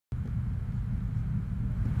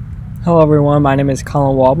Hello everyone, my name is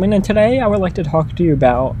Colin Waldman, and today I would like to talk to you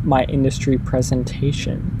about my industry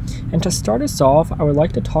presentation. And to start us off, I would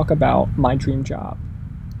like to talk about my dream job.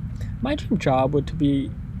 My dream job would be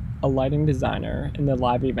a lighting designer in the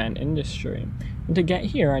live event industry. And to get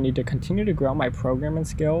here, I need to continue to grow my programming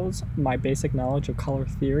skills, my basic knowledge of color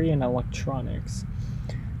theory and electronics.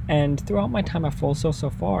 And throughout my time at Full Sail so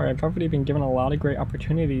far, I've already been given a lot of great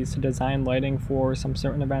opportunities to design lighting for some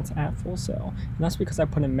certain events at Full Sail. And that's because I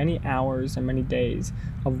put in many hours and many days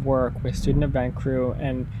of work with student event crew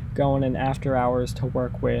and going in after hours to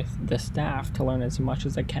work with the staff to learn as much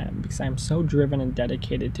as I can, because I'm so driven and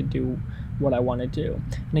dedicated to do what I want to do.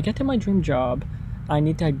 And to get to my dream job, I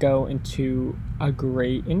need to go into a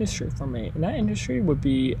great industry for me. And that industry would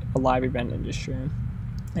be a live event industry.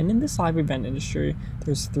 And in this live event industry,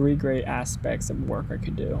 there's three great aspects of work I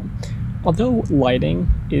could do. Although lighting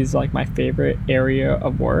is like my favorite area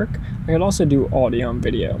of work, I could also do audio and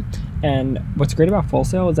video. And what's great about Full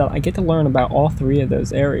Sail is that I get to learn about all three of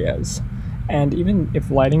those areas. And even if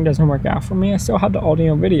lighting doesn't work out for me, I still have the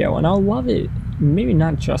audio and video, and I'll love it. Maybe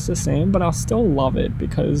not just the same, but I'll still love it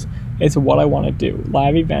because it's what I want to do.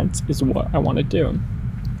 Live events is what I want to do.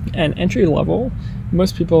 And entry level,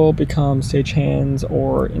 most people become stagehands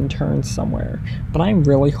or interns somewhere, but I'm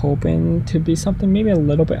really hoping to be something maybe a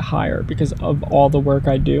little bit higher because of all the work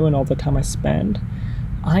I do and all the time I spend.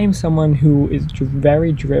 I am someone who is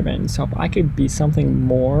very driven, so if I could be something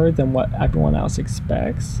more than what everyone else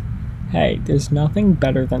expects, hey, there's nothing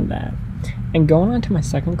better than that. And going on to my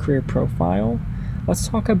second career profile, let's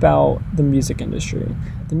talk about the music industry.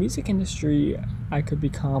 The music industry, I could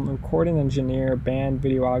become a recording engineer, band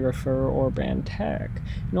videographer, or band tech.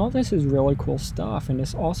 And all this is really cool stuff, and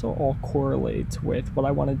this also all correlates with what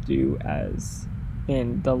I want to do as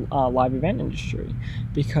in the live event industry,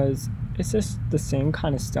 because it's just the same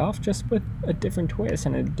kind of stuff, just with a different twist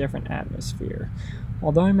and a different atmosphere.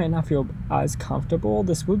 Although I might not feel as comfortable,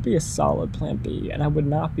 this would be a solid plan B, and I would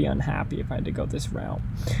not be unhappy if I had to go this route.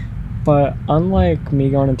 But unlike me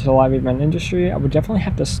going into the live event industry, I would definitely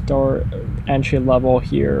have to start entry level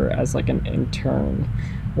here as like an intern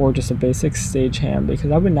or just a basic stagehand, because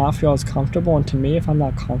I would not feel as comfortable. And to me, if I'm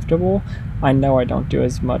not comfortable, I know I don't do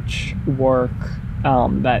as much work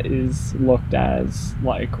that is looked as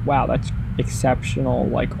like, wow, that's exceptional,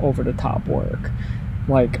 like over the top work.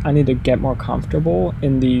 Like, I need to get more comfortable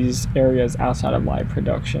in these areas outside of live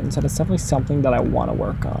production. So that's definitely something that I want to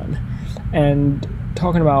work on. And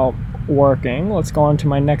talking about working, let's go on to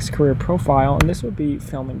my next career profile, and this would be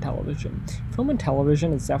film and television. Film and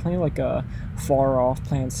television is definitely like a far off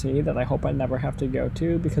plan C that I hope I never have to go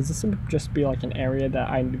to, because this would just be like an area that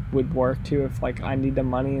I would work to if like I need the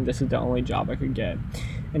money and this is the only job I could get.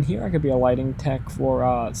 And here I could be a lighting tech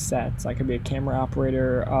for sets. I could be a camera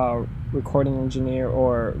operator, recording engineer,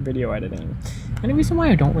 or video editing. And the reason why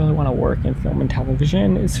I don't really want to work in film and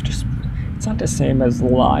television is just it's not the same as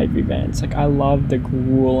live events. Like, I love the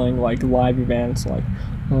grueling like live events, like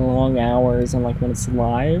long hours, and like when it's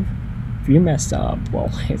live, if you mess up, well,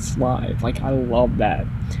 it's live. Like, I love that.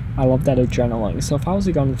 I love that adrenaline. So if I was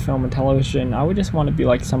to go into film and television, I would just want to be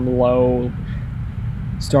like some low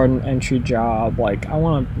start an entry job. Like, I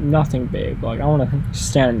want nothing big. Like, I want to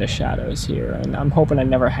stand in the shadows here, and I'm hoping I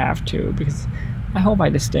never have to, because I hope I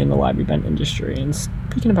just stay in the live event industry. And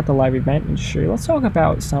speaking about the live event industry, let's talk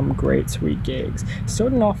about some great sweet gigs.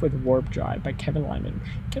 Starting off with Warp Drive by Kevin Lyman.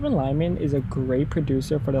 Kevin Lyman is a great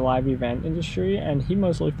producer for the live event industry, and he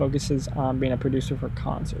mostly focuses on being a producer for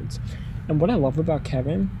concerts. And what I love about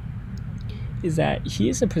Kevin is that he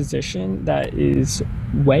is a position that is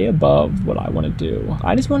way above what I want to do.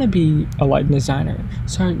 I just want to be a lighting designer.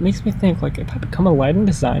 So it makes me think, like, if I become a lighting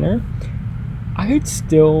designer, I could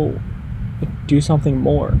still do something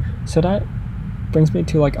more. So that brings me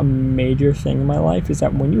to like a major thing in my life, is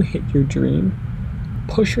that when you hit your dream,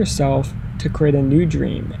 push yourself to create a new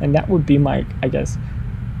dream. And that would be my, I guess,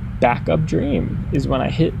 backup dream, is when I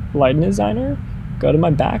hit lighting designer, go to my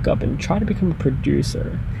backup and try to become a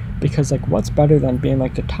producer. Because like, what's better than being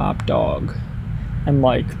like the top dog and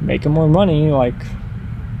like making more money? Like,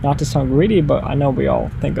 not to sound greedy, but I know we all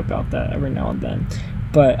think about that every now and then.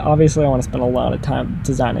 But obviously I want to spend a lot of time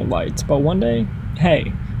designing lights. But one day,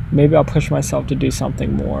 hey, maybe I'll push myself to do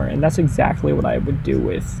something more. And that's exactly what I would do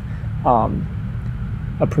with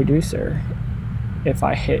a producer if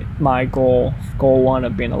I hit my goal one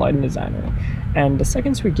of being a lighting designer. And the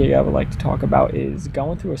second sweet gig I would like to talk about is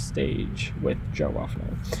going through a stage with Joe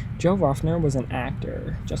Ruffner. Joe Ruffner was an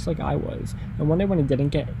actor, just like I was, and one day when he didn't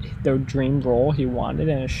get the dream role he wanted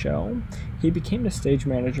in a show, he became the stage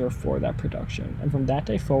manager for that production, and from that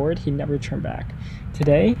day forward, he never turned back.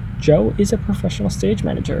 Today, Joe is a professional stage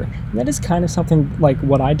manager, and that is kind of something like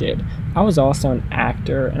what I did. I was also an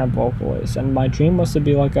actor and a vocalist, and my dream was to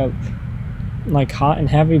be like a hot and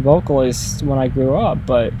heavy vocalist when I grew up,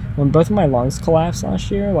 but when both of my lungs collapsed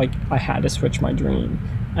last year, I had to switch my dream,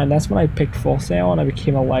 and that's when I picked Full Sail and I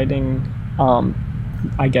became a lighting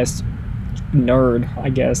I guess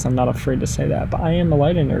nerd. I'm not afraid to say that, but I am a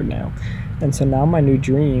lighting nerd now. And so now my new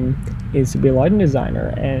dream is to be a lighting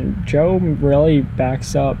designer, and Joe really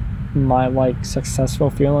backs up my successful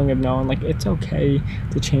feeling of knowing it's okay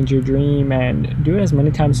to change your dream and do it as many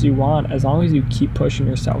times as you want, as long as you keep pushing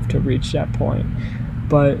yourself to reach that point.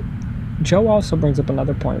 But Joe also brings up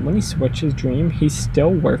another point. When he switched his dream, he's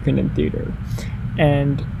still working in theater,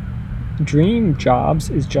 and dream jobs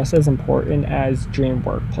is just as important as dream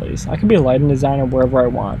workplace. I could be a lighting designer wherever I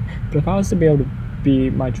want, but if I was to be able to be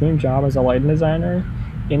my dream job as a lighting designer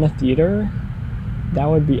in a theater, that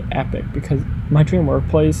would be epic, because my dream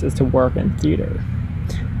workplace is to work in theater,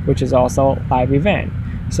 which is also a live event.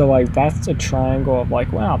 So that's a triangle of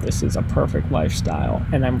wow, this is a perfect lifestyle,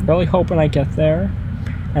 and I'm really hoping I get there.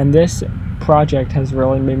 And this project has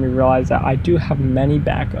really made me realize that I do have many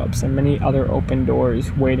backups and many other open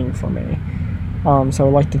doors waiting for me. So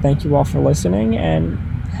I'd like to thank you all for listening, and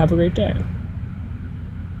have a great day.